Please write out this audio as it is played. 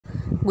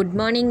Good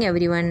morning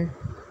everyone.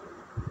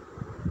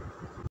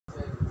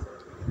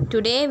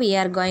 Today we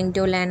are going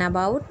to learn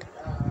about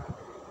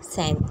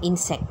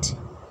insect.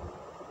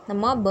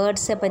 நம்ம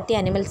பேர்ட்ஸை பற்றி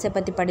அனிமல்ஸை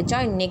பற்றி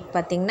படித்தோம். இன்றைக்கி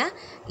பார்த்திங்கன்னா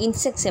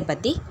இன்செக்ட்ஸை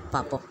பற்றி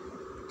பார்ப்போம்.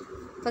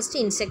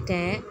 ஃபஸ்ட்டு இன்செக்டை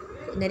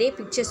நிறைய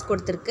பிக்சர்ஸ்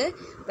கொடுத்துருக்கு.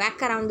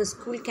 Wake around the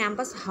school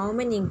campus how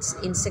many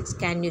insects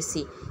can you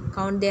see,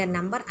 count there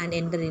number and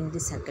enter in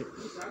the circle.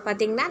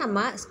 பார்த்திங்கன்னா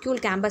நம்ம ஸ்கூல்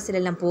கேம்பஸில்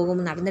எல்லாம்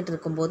நடந்துகிட்டு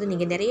இருக்கும்போது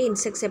நீங்கள் நிறைய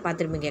இன்செக்ட்ஸை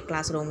பார்த்துருப்பீங்க.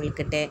 கிளாஸ்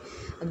ரூம்கிட்ட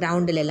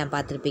கிரவுண்டில் எல்லாம்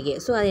பார்த்துருப்பீங்க.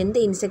 ஸோ அது எந்த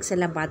இன்செக்ட்ஸ்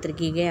எல்லாம்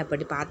பார்த்துருக்கீங்க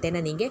அப்படி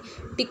பார்த்தேன்னா நீங்கள்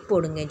டிக்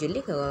போடுங்கன்னு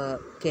சொல்லி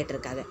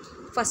கேட்டிருக்காங்க.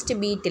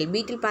 ஃபஸ்ட்டு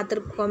பீட்டில்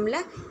பார்த்துருக்கோம்ல,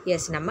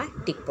 எஸ் நம்ம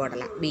டிக்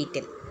போடலாம்.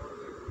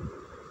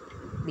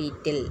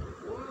 பீட்டில்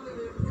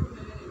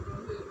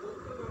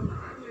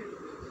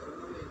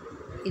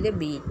இது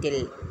பீட்டில்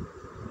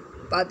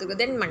பார்த்துருக்கோம்.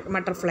 தென்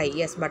பட்டர்ஃப்ளை,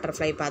 எஸ்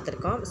பட்டர்ஃப்ளை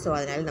பார்த்துருக்கோம். ஸோ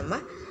அதனால் நம்ம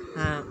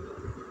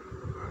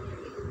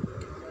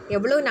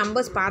எவ்வளோ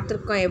நம்பர்ஸ்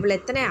பார்த்துருக்கோம்,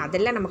 எத்தனை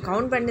அதெல்லாம் நம்ம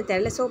கவுண்ட் பண்ண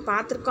தெரியல. ஸோ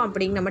பார்த்துருக்கோம்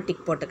அப்படின்னு நம்ம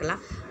டிக்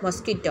போட்டுக்கலாம்.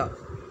 மொஸ்கிட்டோ,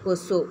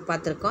 கொசு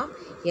பார்த்துருக்கோம்.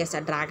 எஸ்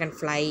ட்ராகன்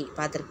ஃப்ளை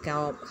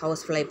பார்த்துருக்கோம்,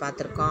 ஹவுஸ் ஃப்ளை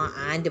பார்த்துருக்கோம்,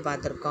 ஆண்டு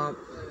பார்த்துருக்கோம்.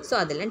 ஸோ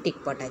அதெல்லாம்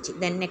டிக் போட்டாச்சு.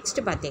 தென்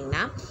நெக்ஸ்ட்டு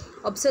பார்த்திங்கன்னா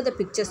observe the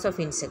pictures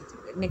of insect.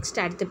 Next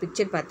அடுத்த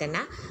பிக்சர்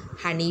பார்த்தீங்கன்னா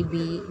ஹனி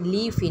பீ,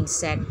 லீஃப்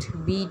இன்செக்ட்,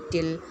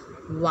 பீட்டில்,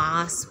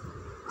 wasp,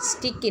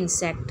 stick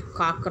insect,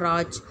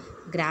 cockroach,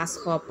 cross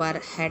hopper,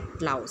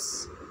 ஹெட்லவுஸ்.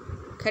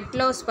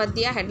 ஹெட்லவுஸ்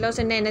பார்த்தியா?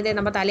 ஹெட்லவுஸ் என்னது,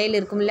 நம்ம தலையில்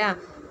இருக்கும்ல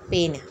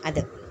பேன்,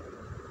 அது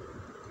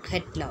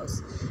ஹெட்லவுஸ்.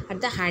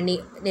 அடுத்த ஹனி,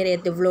 நிறைய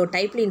இவ்வளோ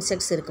டைப்பில்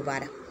இன்செக்ட்ஸ் இருக்குது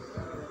பாரு.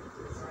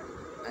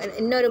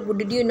 இன்னொரு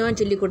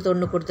டிடியூனோன்னு சொல்லி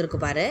ஒன்று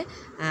கொடுத்துருக்கு பாரு.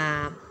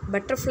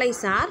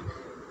 Butterflies are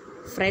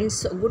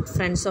good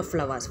friends of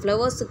flowers.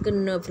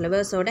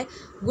 ஃப்ளவர்ஸோட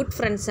good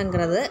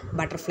ஃப்ரெண்ட்ஸுங்கிறது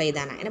butterfly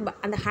தானே. ஏன்னா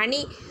அந்த ஹனி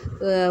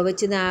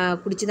வச்சு தான்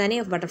குடிச்சு தானே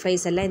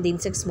பட்டர்ஃப்ளைஸ் எல்லாம் இந்த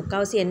இன்செக்ட்ஸ்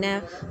முக்கால்வாசி என்ன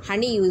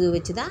ஹனி இது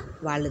வச்சு தான்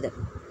வாழுது.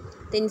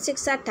 The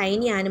insects are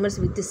tiny animals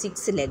with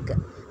 6 legs.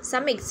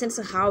 Some insects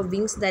have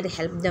wings that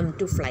help them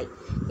to fly.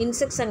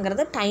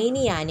 இன்செக்ட்ஸுங்கிறது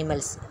tiny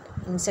animals.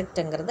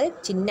 இன்செக்ட்டுங்கிறது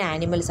சின்ன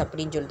அனிமல்ஸ்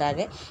அப்படின்னு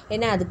சொல்கிறாங்க.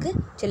 ஏன்னா அதுக்கு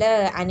சில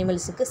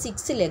அனிமல்ஸுக்கு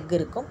 6 லெக்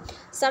இருக்கும்.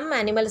 சம்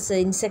அனிமல்ஸ்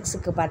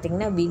இன்செக்ட்ஸுக்கு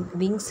பார்த்திங்கன்னா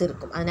விங்ஸ்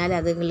இருக்கும். அதனால்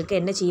அதுங்களுக்கு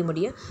என்ன செய்ய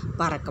முடியும்,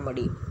 பறக்க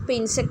முடியும். இப்போ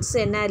இன்செக்ட்ஸ்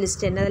என்ன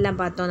லிஸ்ட்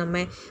என்னதெல்லாம் பார்த்தோம்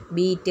நம்ம?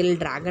 பீட்டில்,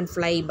 dragon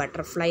fly,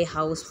 butterfly,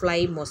 house fly,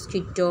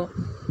 mosquito,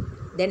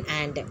 then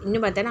and.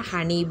 இன்னும் பார்த்தோன்னா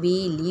honey B,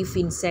 leaf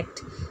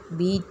insect,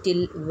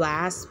 beetle,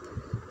 wasp,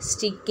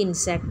 stick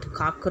insect,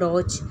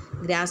 cockroach,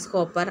 cross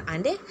hopper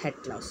and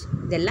ஹெட்லவுஸ்.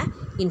 இதெல்லாம்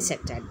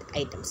இன்செக்ட்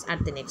ஐட்டம்ஸ்.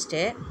 அடுத்து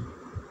next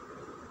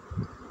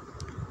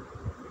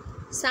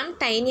some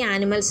tiny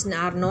animals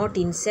R not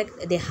insect,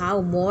 they have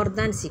more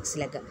than 6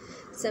 leg.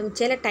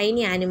 சில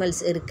tiny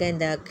animals இருக்குது.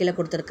 இந்த கீழே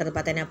கொடுத்துருக்கிறது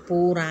பார்த்தீங்கன்னா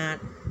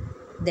பூரான்.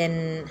 தென்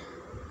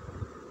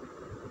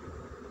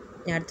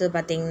அடுத்தது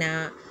பார்த்திங்கன்னா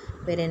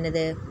வேறு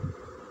என்னது,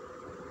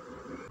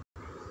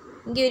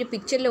 இங்கே ஒரு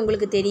பிக்சரில்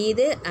உங்களுக்கு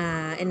தெரியுது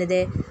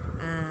என்னது,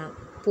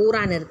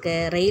 பூரான்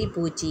இருக்குது, ரயில்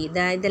பூச்சி.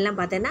 இதெல்லாம்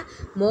பார்த்தோன்னா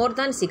மோர்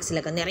தேன் 6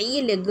 லெக்,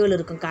 நிறைய லெக்குகள்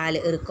இருக்கும், கால்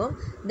இருக்கும்.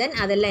 தென்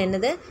அதெல்லாம்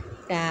என்னது,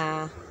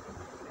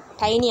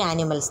 டைனி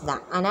அனிமல்ஸ்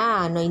தான்,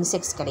 ஆனால்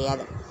இன்செக்ட்ஸ்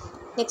கிடையாது.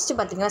 நெக்ஸ்ட்டு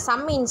பார்த்திங்கன்னா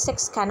சம்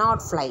இன்செக்ட்ஸ்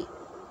cannot fly.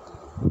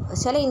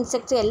 சில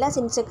இன்செக்ட்ஸ், எல்லா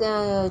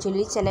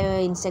சொல்லி சில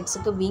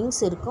இன்செக்ட்ஸுக்கு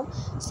விங்ஸ் இருக்கும்.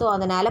 ஸோ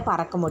அதனால்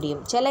பறக்க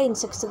முடியும். சில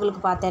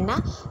இன்செக்ட்ஸுகளுக்கு பார்த்தோன்னா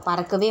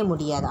பறக்கவே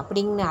முடியாது.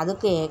 அப்படிங்கிற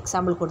அதுக்கு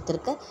எக்ஸாம்பிள்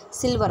கொடுத்துருக்கு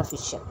சில்வர்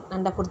ஃபிஷ்ஷு.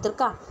 அந்த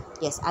கொடுத்துருக்கா,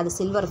 எஸ் அது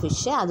சில்வர்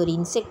ஃபிஷ்ஷு. அது ஒரு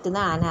இன்செக்ட்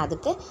தான், ஆனால்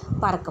அதுக்கு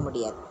பறக்க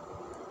முடியாது.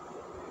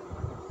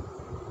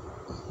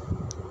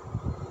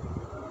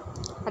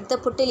 அடுத்த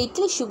put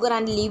little sugar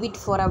and leave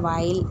it for a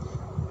while.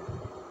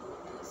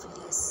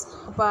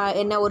 அப்போ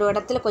என்ன, ஒரு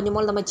இடத்துல கொஞ்சம்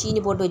நம்ம சீனி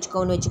போட்டு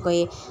வச்சுக்கோ,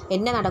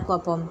 என்ன நடக்கும்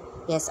அப்போ?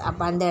 எஸ்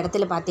அப்போ அந்த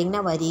இடத்துல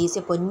பார்த்திங்கன்னா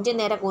வரிசை கொஞ்சம்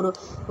நேரம் ஒரு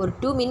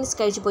 2 மினிட்ஸ்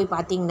கழித்து போய்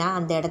பார்த்திங்கன்னா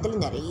அந்த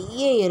இடத்துல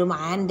நிறைய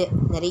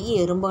நிறைய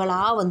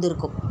எறும்புகளாக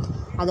வந்துருக்கும்.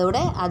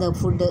 அதோட அதை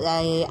ஃபுட்டு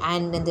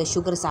அண்ட் அந்த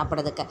சுகர்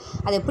சாப்பிட்றதுக்கு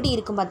அது எப்படி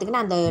இருக்கும்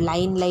பார்த்திங்கன்னா, அந்த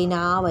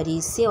லைனாக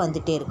வரிசையாக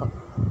வந்துகிட்டே இருக்கும்.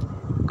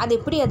 அது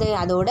எப்படி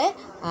அதோட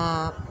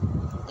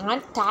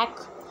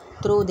அட்டாக்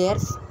த்ரூ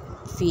தேர்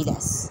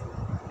ஃபீலர்ஸ்.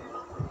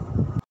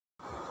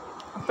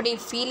 அப்படி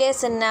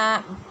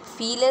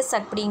ஃபீலர்ஸ்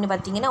அப்படின்னு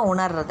பார்த்திங்கன்னா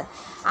உணர்றது.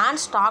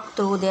 And stock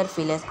through there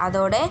feelers,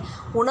 அதோட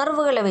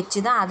உணர்வுகளை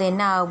வச்சு தான் அது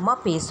என்ன ஆகுமா,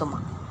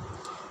 பேசுமா.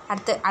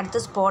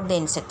 அடுத்து spot the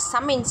insects.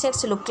 Some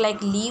insects look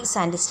like leaves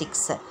and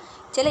sticks.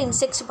 சில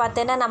இன்செக்ட்ஸ்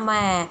பார்த்தோன்னா நம்ம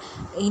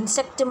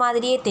இன்செக்ட்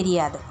மாதிரியே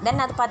தெரியாது.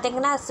 தென் அது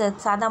பார்த்திங்கன்னா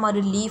சாதா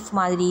மாதிரி லீஃப்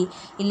மாதிரி,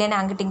 இல்லைன்னா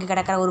அங்கிட்டு இங்கே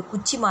கிடக்கிற ஒரு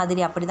குச்சி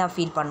மாதிரி அப்படி தான்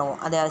ஃபீல் பண்ணுவோம்.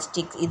 அது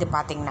ஸ்டிக்ஸ் இது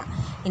பார்த்திங்கன்னா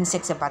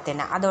இன்செக்ட்ஸை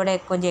பார்த்தீங்கன்னா. அதோட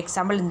கொஞ்சம்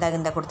எக்ஸாம்பிள்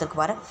இந்த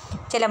கொடுத்துருக்கு பாரு.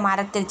 சில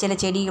மரத்தில் சில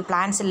செடி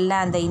பிளான்ட்ஸ்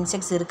எல்லாம் அந்த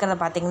இன்செக்ட்ஸ் இருக்கிறத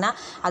பார்த்திங்கன்னா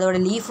அதோட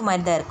லீஃப்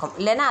மாதிரி தான் இருக்கும்,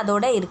 இல்லைன்னா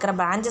அதோட இருக்கிற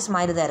பிரான்ச்சஸ்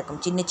மாதிரி தான்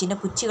இருக்கும், சின்ன சின்ன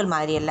குச்சிகள்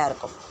மாதிரி எல்லாம்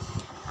இருக்கும்.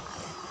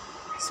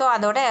 ஸோ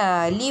அதோட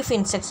லீஃப்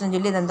இன்செக்ட்ஸ்னு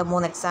சொல்லி அந்த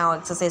 3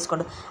 எக்ஸசைஸ்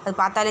கொண்டு அது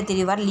பார்த்தாலே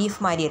தெரியவார், லீஃப்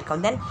மாதிரி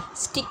இருக்கும். தென்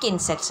ஸ்டிக்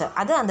இன்செக்ட்ஸ்,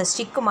 அது அந்த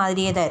ஸ்டிக்கு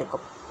மாதிரியே தான்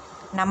இருக்கும்.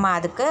 நம்ம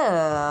அதுக்கு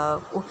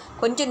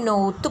கொஞ்சம்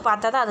உத்து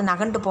பார்த்தா தான் அது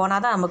நகண்டு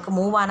போனால் தான் நமக்கு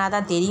மூவ் ஆனால்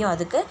தான் தெரியும்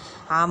அதுக்கு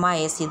ஆமாம்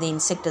எஸ் இது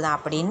இன்செக்ட் தான்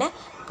அப்படின்னு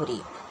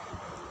புரியும்.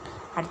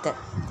 அடுத்து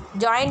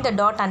join the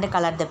dot and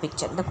colour the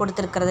picture. இந்த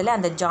கொடுத்துருக்கிறதுல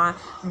அந்த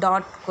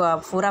டாட்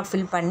பூரா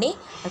ஃபில் பண்ணி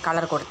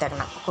கலர்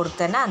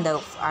கொடுத்தேன்னா அந்த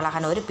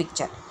அழகான ஒரு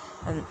பிக்சர்.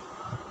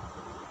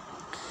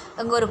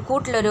 அங்கே ஒரு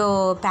கூட்டில் ஒரு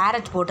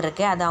பேரட்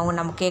போட்டிருக்கு. அது அவங்க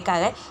நம்ம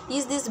கேட்காங்க,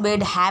 is this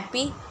bird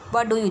happy,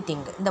 what two you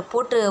think? இந்த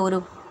போட்டு ஒரு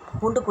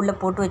கூண்டுக்குள்ளே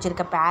போட்டு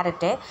வச்சுருக்க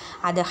பேரட்டு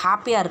அது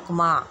ஹாப்பியாக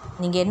இருக்குமா,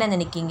 நீங்கள் என்ன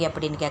நினைக்கிங்க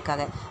அப்படின்னு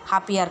கேட்காங்க.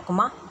 ஹாப்பியாக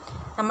இருக்குமா?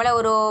 நம்மளை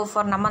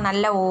நம்ம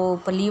நல்ல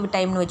இப்போ லீவ்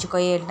டைம்னு வச்சுக்கோ,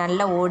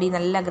 நல்லா ஓடி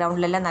நல்ல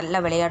கிரவுண்ட்லலாம் நல்லா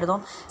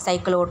விளையாடுறோம்,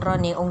 சைக்கிள்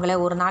ஓட்டுறோம். உங்களை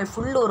ஒரு நாள்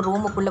ஃபுல்லு ஒரு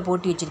ரூமுக்குள்ளே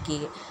பூட்டி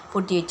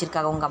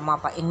வச்சுருக்காங்க உங்கள் அம்மா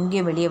அப்பா,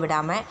 எங்கேயும் வெளியே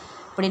விடாமல்.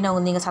 அப்படின்னு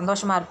நீங்கள்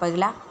சந்தோஷமாக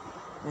இருப்பீங்களா?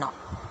 நோ.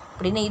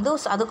 அப்படின்னு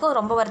அதுக்கும்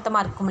ரொம்ப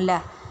வருத்தமாக இருக்கும்ல.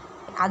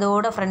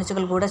 அதோட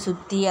ஃப்ரெண்ட்ஸுகள் கூட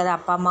சுற்றி அதை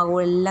அப்பா அம்மா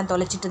எல்லாம்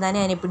தொலைச்சிட்டு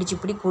தானே என்னை பிடிச்சி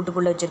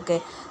கூட்டுக்குள்ளே வச்சுருக்கு.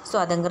 ஸோ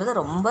அதுங்கிறது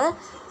ரொம்ப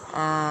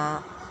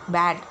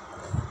பேட்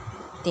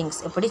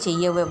திங்ஸ். எப்படி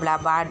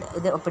பேட்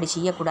இது அப்படி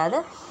செய்யக்கூடாது.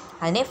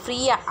 அதனே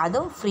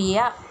அதுவும்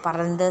ஃப்ரீயாக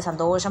பறந்து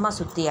சந்தோஷமாக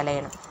சுற்றி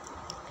அலையணும்.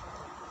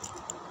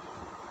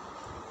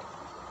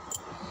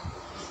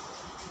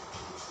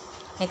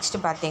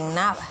 நெக்ஸ்ட்டு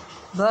பார்த்திங்கன்னா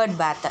பேர்ட்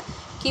பேத்து.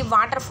 Keep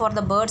water for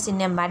the birds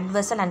இன் எ மட்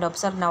vessel and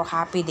observe now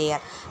happy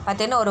தேர்.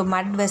 பார்த்திங்கன்னா ஒரு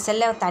மட்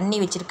வெசலில் தண்ணி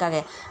வச்சுருக்காங்க.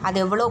 அது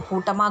எவ்வளோ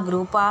கூட்டமாக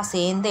குரூப்பாக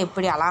சேர்ந்து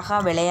எப்படி அழகாக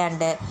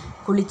விளையாண்டு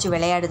குளித்து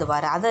விளையாடுது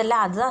பாரு,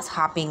 அதுதான்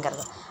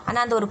ஹாப்பிங்கிறது.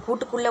 ஆனால் அந்த ஒரு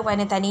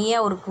கூட்டுக்குள்ளே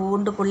தனியாக ஒரு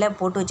கூண்டுக்குள்ளே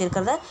போட்டு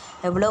வச்சுருக்கிறத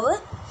எவ்வளவு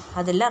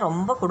அதெல்லாம்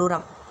ரொம்ப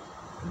கொடூரம்.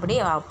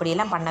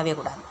 அப்படியெல்லாம் பண்ணவே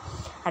கூடாது.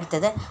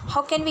 அடுத்தது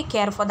how can we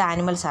care for the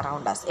animals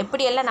around us.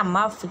 எப்படியெல்லாம்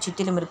நம்ம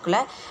சுற்றிலும் இருக்குள்ள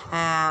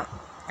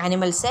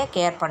அனிமல்ஸை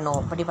கேர்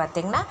பண்ணுவோம். அப்படி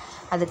பார்த்திங்கன்னா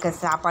அதுக்கு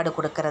சாப்பாடு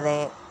கொடுக்கறது,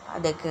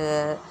 அதுக்கு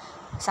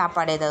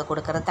சாப்பாடு ஏதாவது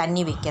கொடுக்கறது,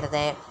 தண்ணி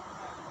வைக்கிறது,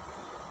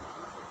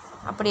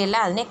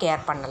 அப்படியெல்லாம் அதுனே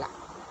கேர் பண்ணலாம்.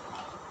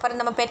 அப்புறம்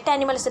நம்ம பெட்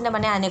அனிமல்ஸ் என்ன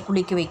பண்ணி அதனை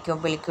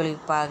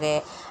குளிப்பாங்க,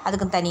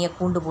 அதுக்கு தனியாக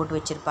கூண்டு போட்டு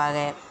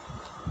வச்சுருப்பாங்க.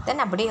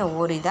 தென் அப்படியே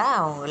ஒவ்வொரு இதாக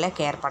அவங்கள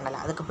கேர்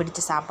பண்ணலாம். அதுக்கு பிடிச்ச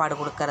சாப்பாடு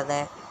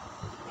கொடுக்கறது.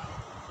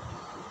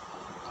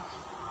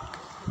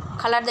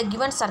 Colour the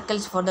given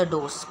circles for the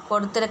doors.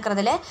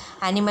 கொடுத்துருக்கிறதுல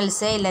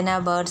animals இல்லைன்னா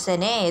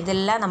பேர்ட்ஸுன்னே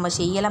இதெல்லாம் நம்ம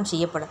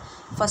செய்யப்படும்.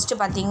 ஃபஸ்ட்டு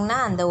பார்த்திங்கன்னா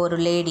அந்த ஒரு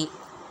லேடி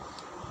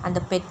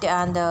அந்த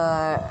அந்த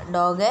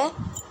டாகை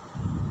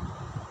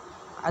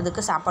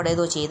அதுக்கு சாப்பாடு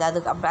ஏதோ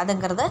செய்யுது,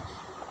 அதுங்கிறது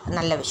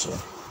நல்ல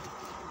விஷயம்.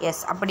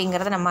 எஸ்,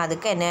 அப்படிங்கிறத நம்ம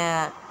அதுக்கு என்ன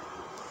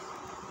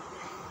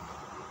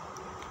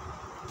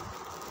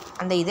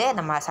அந்த இதை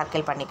நம்ம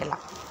சர்க்கிள்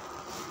பண்ணிக்கலாம்.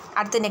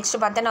 அடுத்து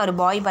நெக்ஸ்ட்டு பார்த்தோன்னா ஒரு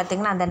பாய்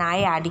பார்த்திங்கன்னா அந்த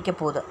நாயை அடிக்க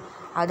போகுது,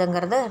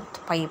 அதுங்கிறது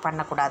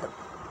பண்ணக்கூடாது.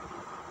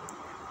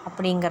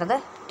 அப்படிங்கிறது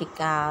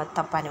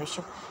தப்பான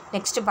விஷயம்.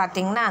 நெக்ஸ்ட்டு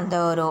பார்த்திங்கன்னா அந்த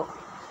ஒரு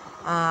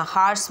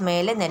ஹார்ஸ்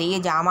மேலே நிறைய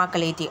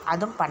ஜாமாக்கள் ஏற்றி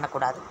அதுவும்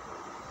பண்ணக்கூடாது.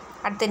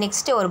 அடுத்து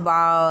நெக்ஸ்ட்டு ஒரு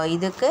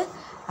இதுக்கு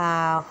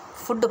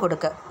ஃபுட்டு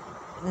கொடுக்க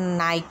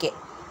நாய்க்கு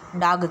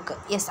டாகுக்கு,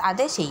 எஸ்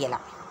அதை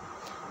செய்யலாம்.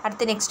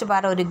 அடுத்து நெக்ஸ்ட்டு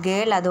பாரு ஒரு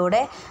கேர்ள் அதோட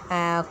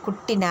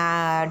குட்டி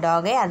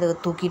டாகை அது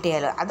தூக்கிட்டே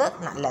அது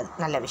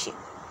நல்ல விஷயம்.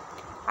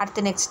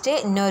 அடுத்து நெக்ஸ்ட்டு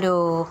இன்னொரு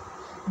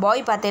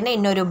பாய் பார்த்தீங்கன்னா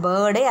இன்னொரு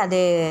பேர்டு அது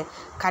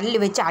கல்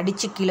வச்சு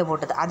அடித்து கீழே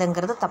போட்டது,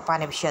 அதுங்கிறது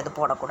தப்பான விஷயம், அது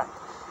போடக்கூடாது.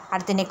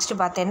 அடுத்து நெக்ஸ்ட்டு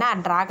பார்த்தீங்கன்னா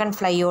ட்ராகன்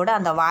ஃப்ளையோடு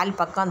அந்த வால்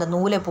பக்கம் அந்த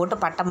நூலை போட்டு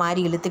பட்டை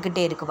மாதிரி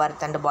இழுத்துக்கிட்டே இருக்கு பாரு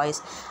 2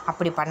 பாய்ஸ்,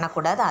 அப்படி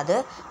பண்ணக்கூடாது. அது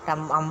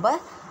ரொம்ப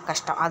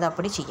கஷ்டம், அது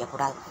அப்படி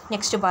செய்யக்கூடாது.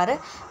 நெக்ஸ்ட்டு பாரு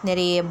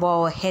நிறைய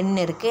ஹென்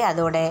இருக்குது,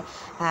 அதோட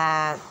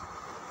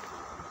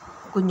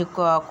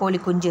கோழி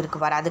குஞ்சு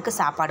இருக்குது பாரு, அதுக்கு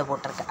சாப்பாடு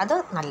போட்டிருக்கு, அது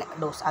நல்ல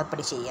டோஸ்,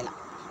 அப்படி செய்யலாம்.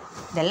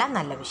 இதெல்லாம்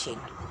நல்ல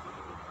விஷயங்கள்.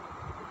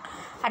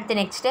 அடுத்து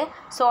next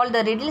solve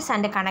the riddles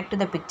and connect to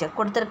the picture.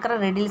 கொடுத்துருக்கிற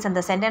ரிடில்ஸ்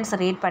அந்த சென்டென்ஸை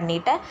ரீட்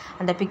பண்ணிவிட்டு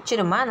அந்த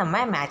பிக்சருமா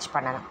நம்ம மேட்ச்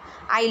பண்ணணும்.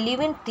 I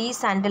live in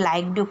trees and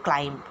like to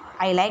climb.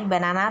 I like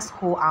bananas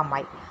who are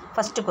my.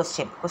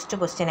 First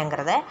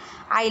கொஸ்டின்ங்கிறத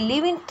I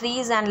live in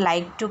trees and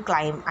like to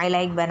claim. I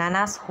like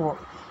bananas who.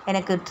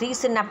 எனக்கு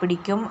ட்ரீஸுன்னா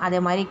பிடிக்கும்,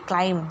 அதே மாதிரி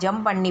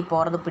ஜம்ப் பண்ணி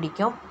போகிறது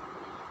பிடிக்கும்.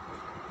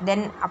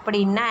 தென்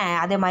அப்படின்னா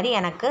அதே மாதிரி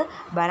எனக்கு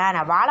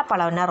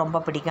வாழைப்பழம்னா ரொம்ப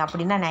பிடிக்கும்.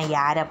 அப்படின்னா நான்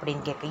யார்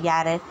அப்படின்னு கேட்க,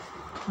 யார்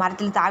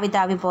மரத்தில் தாவி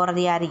தாவி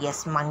போகிறது யார்?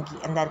 எஸ், மங்கி.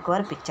 அந்த இருக்க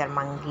ஒரு picture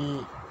monkey.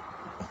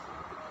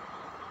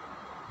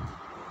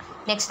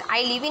 Next I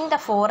live in the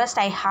forest.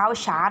 I have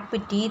sharp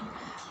teeth.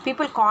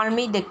 People call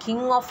me the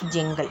king of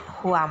jungle.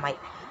 Who ஆம் ஐ?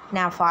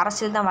 நான்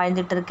ஃபாரஸ்ட்டில் தான்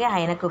வாழ்ந்துட்டு இருக்கேன்,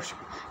 எனக்கு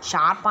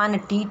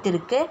ஷார்ப்பான டீத்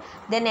இருக்குது.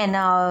 தென்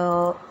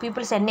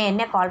பீப்புள்ஸ்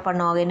என்ன கால்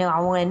பண்ணுவாங்க,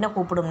 அவங்க என்ன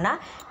கூப்பிடும்னா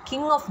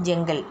கிங் ஆஃப்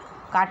ஜங்கிள்,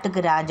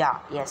 காட்டுக்கு ராஜா.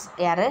 எஸ்,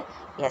 யார்?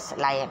 S,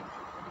 line.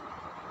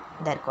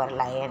 இந்த இருக்க ஒரு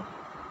line.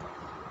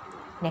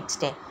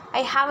 Next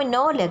I have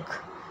no leg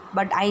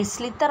but I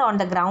ஸ்லித்தர் on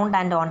the ground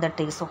and on the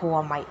trees. Who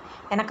ஆம் ஐ?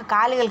 எனக்கு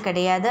கால்கள்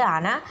கிடையாது,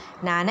 ஆனால்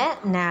நான்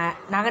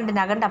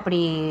நகண்டு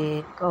அப்படி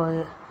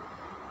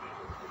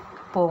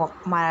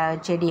போகும்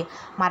செடி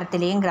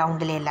மரத்துலேயும்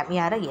கிரவுண்டுலேயும் எல்லாம்.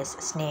 யார்? S,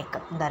 snake.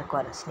 இந்த இருக்க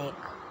ஒரு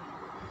snake.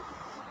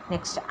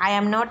 Next I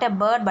am not a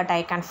bird but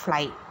I can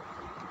fly.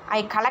 I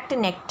collect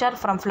nectar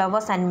from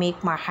flowers and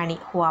make my honey.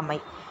 Who ஆம் ஐ?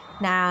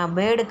 நான்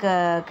பேர்டுக்கு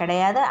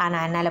கிடையாது,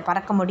 ஆனால் என்னால்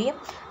பறக்க முடியும்.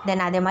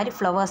 தென் அதே மாதிரி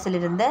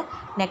ஃப்ளவர்ஸிலிருந்து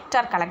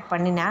நெக்டார் கலெக்ட்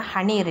பண்ணி நான்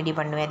ஹனி ரெடி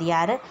பண்ணுவேன். அது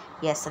யார்?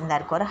 எஸ், இந்த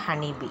இருக்க ஒரு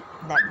ஹனி பீ.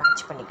 இந்த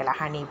மேட்ச் பண்ணிக்கலாம்,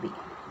 ஹனி பீ.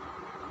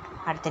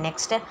 அடுத்து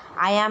next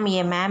I am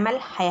a mammal,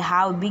 I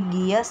have big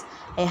ears,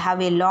 I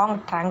have a long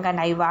trunk and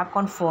I walk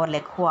on 4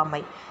 legs. Who am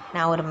I?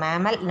 நான் ஒரு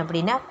மேமல்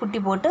அப்படின்னா குட்டி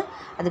போட்டு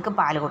அதுக்கு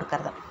பால்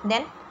கொடுக்கறது.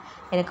 தென்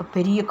எனக்கு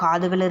பெரிய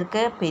காதுகள்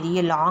இருக்குது, பெரிய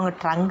லாங்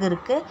ட்ரங்க்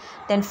இருக்குது,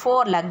 தென்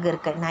 4 லெக்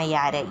இருக்குது. நான்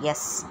யார்?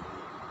 S,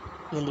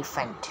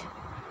 elephant.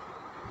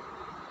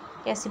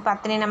 எஸ், இப்போ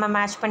அத்தனை நம்ம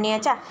மேட்ச்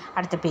பண்ணியாச்சா?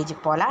 அடுத்த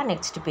பேஜுக்கு போகலாம்.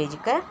 நெக்ஸ்ட்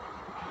பேஜுக்கு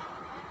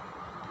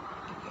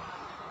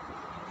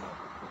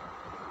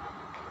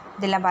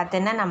இதில்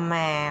பார்த்தீங்கன்னா நம்ம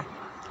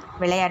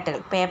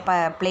விளையாட்டுகள்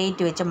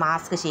பிளேட் வச்சு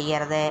மாஸ்க்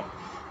செய்கிறது,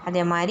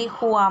 அதே மாதிரி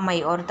ஹூ ஆம் ஐ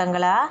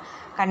ஒருத்தங்களா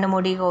கண்ணு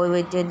மூடி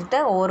வச்சுட்டு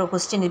ஒவ்வொரு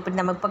கொஸ்டின் இப்படி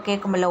நம்ம இப்போ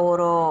கேட்கும்போது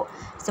ஒரு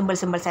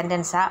சிம்பிள்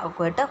சென்டென்ஸாக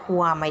போய்ட்டு ஹூ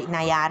ஆம் ஐ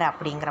நான் யார்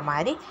அப்படிங்கிற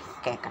மாதிரி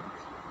கேட்கணும்.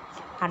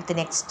 அடுத்து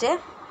next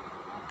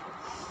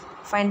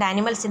find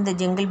animals in the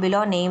jungle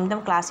below, name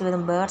them, classify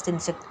them, birds,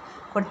 insect.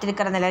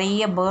 கொடுத்துருக்கிற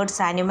நிறைய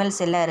பேர்ட்ஸ்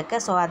அனிமல்ஸ் எல்லாம்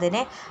இருக்குது. ஸோ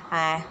அதுனே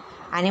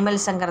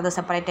அனிமல்ஸுங்கிறது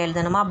செப்பரேட்டாக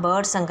எழுதணுமா,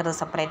 பேர்ட்ஸுங்கிறது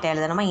செப்பரேட்டாக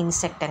எழுதணுமா,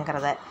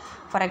 இன்செக்ட்டுங்கிறது.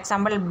 ஃபார்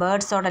எக்ஸாம்பிள்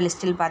பேர்ட்ஸோட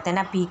லிஸ்ட்டில்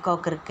பார்த்தீங்கன்னா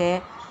பீகாக்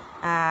இருக்குது,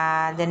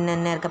 தென்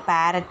என்ன இருக்குது,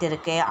 பேரட்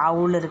இருக்குது,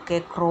 அவுல்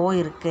இருக்குது, க்ரோ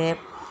இருக்குது,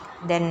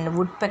 தென்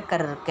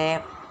வுட்பெக்கர்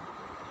இருக்குது,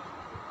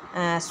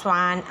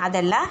 ஸ்வான்,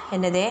 அதெல்லாம்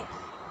என்னது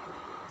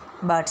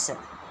பேர்ட்ஸு.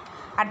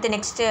 அடுத்து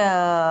நெக்ஸ்ட்டு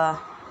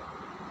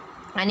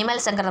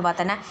அனிமல்ஸுங்கிறத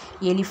பார்த்தோன்னா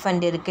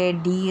எலிஃபண்ட் இருக்குது,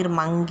 டீர்,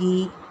 மங்கி,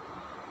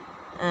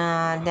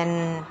 தென்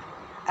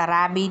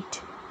ராபிட்,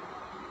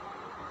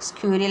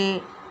 ஸ்குரில்,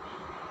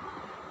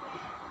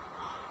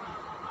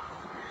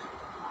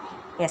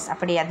 எஸ்,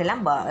 அப்படி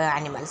அதெல்லாம்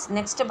அனிமல்ஸ்.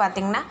 நெக்ஸ்ட்டு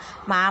பார்த்திங்கன்னா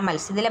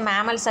மேமல்ஸ். இதில்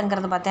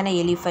மேமல்ஸுங்கிறது பார்த்தோன்னா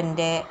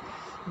எலிஃபண்ட்டு,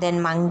 தென்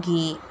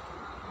மங்கி,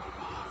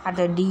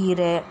 அது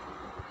டீரு,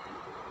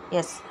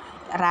 எஸ்,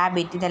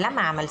 ராபிட், இதெல்லாம்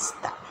மேமல்ஸ்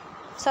தான்.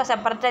 ஸோ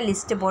செப்பரேட்டாக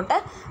லிஸ்ட்டு போட்டு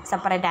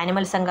செப்பரேட்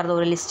அனிமல்ஸுங்கிறது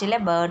ஒரு லிஸ்ட்டில்,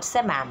 பேர்ட்ஸு,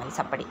 மேமல்ஸ்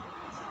அப்படி.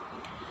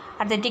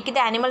 அடுத்து tick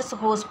the animals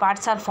whose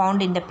parts are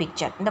found in the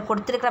picture. இந்த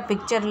கொடுத்துருக்கிற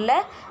பிக்சரில்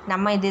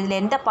நம்ம இதில்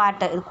எந்த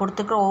பார்ட்டு இது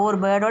கொடுத்துருக்குற ஒவ்வொரு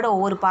பேர்டோட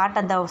ஒவ்வொரு பார்ட்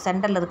அந்த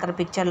சென்டரில் இருக்கிற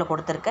பிக்சரில்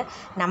கொடுத்துருக்கு,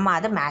 நம்ம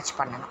அதை மேட்ச்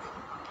பண்ணணும்.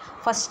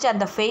 ஃபஸ்ட்டு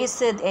அந்த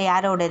ஃபேஸு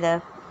யாரோட இது,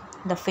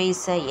 இந்த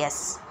ஃபேஸு,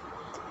 எஸ்,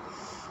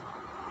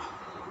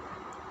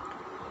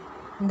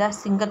 இந்த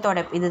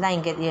சிங்கத்தோட இதுதான்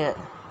இங்கே,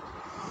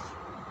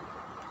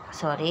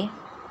 சாரி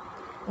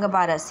இங்கே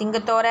பாரு,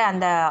 சிங்கத்தோட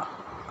அந்த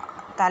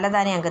தலை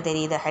தானே அங்கே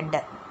தெரியுது,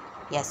 ஹெட்டு,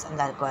 எஸ்,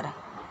 அந்த இருக்கு வர.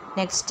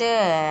 நெக்ஸ்ட்டு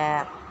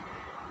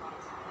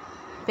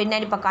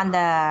பின்னாடி பக்கம் அந்த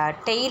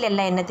டெய்ல்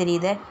எல்லாம் என்ன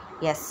தெரியுது,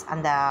 எஸ்,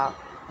 அந்த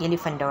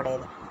எலிஃபெண்ட்டோட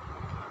இது.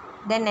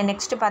 தென்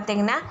நெக்ஸ்ட்டு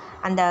பார்த்திங்கன்னா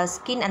அந்த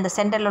ஸ்கின், அந்த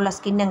சென்டரில் உள்ள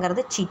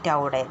ஸ்கின்னுங்கிறது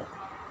சீட்டாவோட இது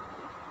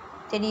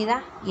தெரியுதா,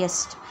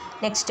 எஸ்.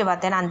 நெக்ஸ்ட்டு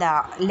பார்த்தீங்கன்னா அந்த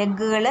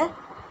லெக்குகள்,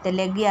 இந்த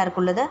லெக்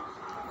யாருக்குள்ளது,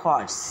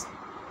 ஹார்ஸ்.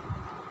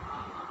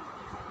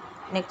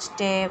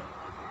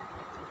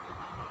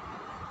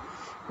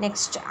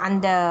 நெக்ஸ்ட்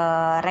அந்த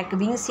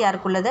விங்ஸ்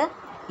யாருக்குள்ளது,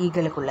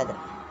 ஈகிளுக்குள்ளது.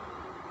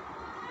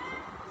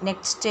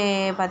 நெக்ஸ்ட்டு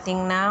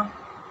பார்த்திங்கன்னா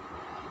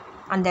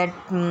அந்த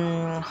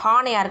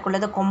ஹார்ன்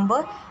யாருக்குள்ளது, கொம்பு,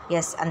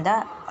 எஸ், அந்த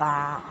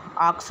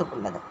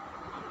ஆக்ஸுக்குள்ளது.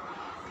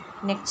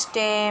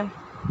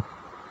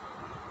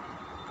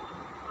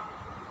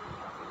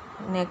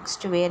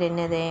 நெக்ஸ்ட்டு வேறு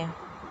என்னது,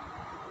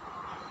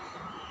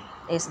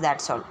 எஸ்,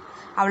 தட்ஸ் ஆல்.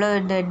 அவ்வளோ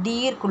இந்த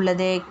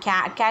டீருக்குள்ளது,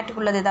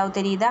 கேட்டுக்குள்ளது ஏதாவது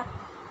தெரியுதா,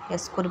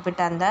 எஸ்,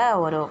 குறிப்பிட்ட அந்த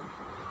ஒரு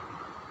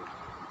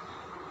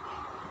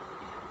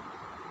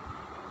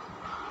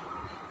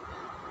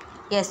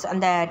எஸ்,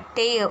 அந்த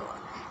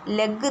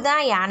லெக்கு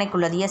தான்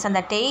யானைக்குள்ளது, எஸ்,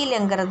 அந்த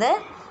டெய்லுங்கிறது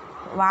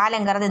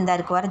வாழைங்கிறது இந்த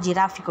இருக்கு வர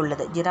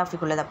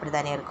ஜிராஃபிக்குள்ளது அப்படி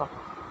தானே இருக்கும்,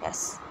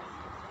 எஸ்.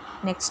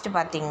 நெக்ஸ்ட்டு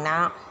பார்த்திங்கன்னா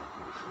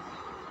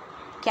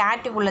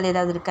கேட்டுக்குள்ளது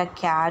ஏதாவது இருக்கா,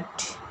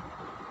 கேட்,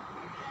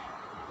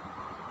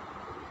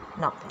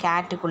 நோ,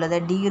 கேட்டுக்குள்ளது,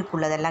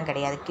 டீருக்குள்ளதெல்லாம்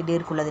கிடையாது,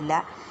 டீருக்குள்ளது இல்லை,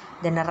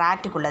 தென்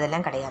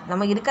ராட்டுக்குள்ளதெல்லாம் கிடையாது.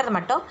 நம்ம இருக்கிறத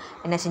மட்டும்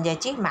என்ன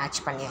செஞ்சாச்சு,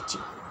 மேட்ச் பண்ணியாச்சு.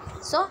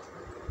 ஸோ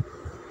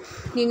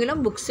நீங்களும்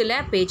புக்ஸில்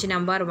பேஜ்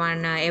நம்பர்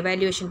 1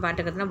 எவாலுவேஷன்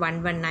பார்த்துக்கிறதுனா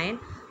 119.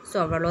 ஸோ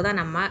அவ்வளோதான்,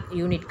 நம்ம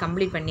யூனிட்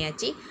கம்ப்ளீட்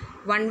பண்ணியாச்சு.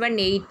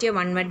 118,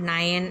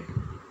 119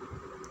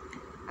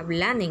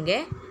 அப்படிலாம்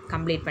நீங்கள்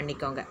கம்ப்ளீட்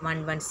பண்ணிக்கோங்க.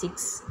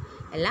 116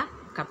 எல்லாம்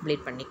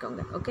கம்ப்ளீட்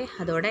பண்ணிக்கோங்க. ஓகே,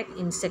 அதோட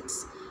இன்செக்ட்ஸ்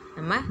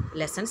நம்ம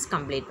லெசன்ஸ்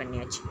கம்ப்ளீட்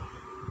பண்ணியாச்சு.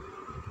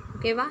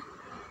 ஓகேவா?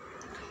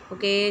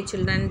 Okay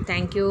children,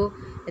 thank you.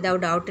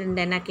 ஏதாவது டவுட்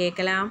இருந்தால் என்ன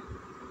கேட்கலாம்.